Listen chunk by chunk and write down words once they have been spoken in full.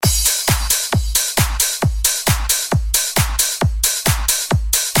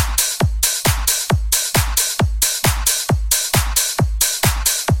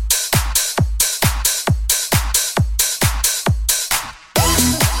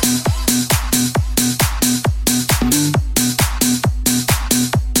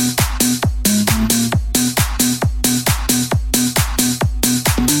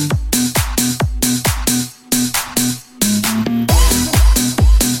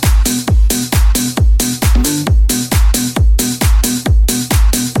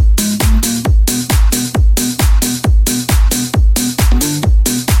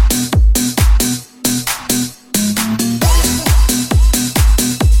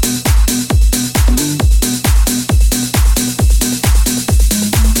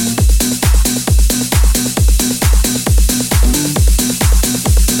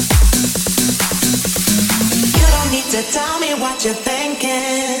what you're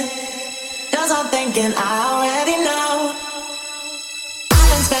thinking, 'cause I'm thinking I already know. I've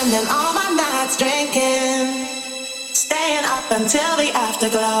been spending all my nights drinking, staying up until the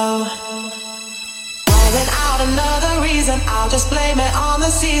afterglow. Rolling out another reason, I'll just blame it on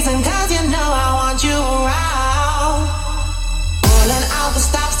the season, 'cause you know I want you around. Pulling out the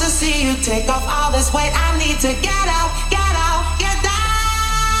stops to see you take off all this weight. I need to get out, get out, get down.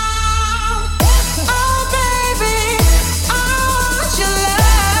 Oh baby, I want your love.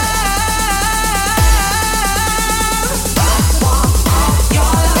 I want all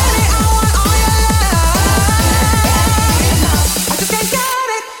your love. Baby, I want all your love. I just can't get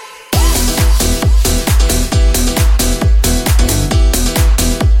it.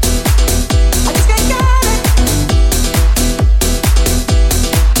 I just can't get it.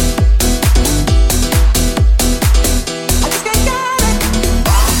 I just can't get it.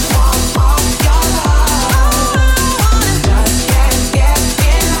 I want all your love. Just can't get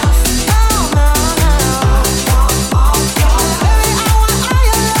enough. Oh no, no. I want all your love. Baby, I want all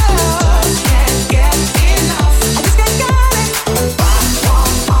your love. Just can't get enough. I just can't get it. I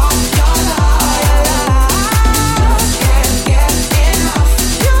want all your love. Just can't get enough.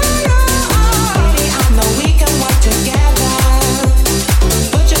 Baby, I know we can work together.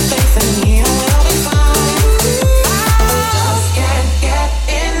 Put your faith in me and we'll be fine. Just can't get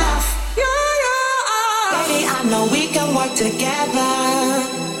enough. Baby, I know we can work together.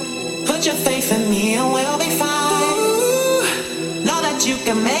 Put your faith in me and we'll be fine. Know that you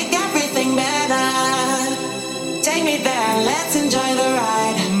can make everything better. Take me there, let's enjoy the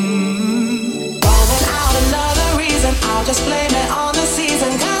ride. Rolling out another reason, I'll just blame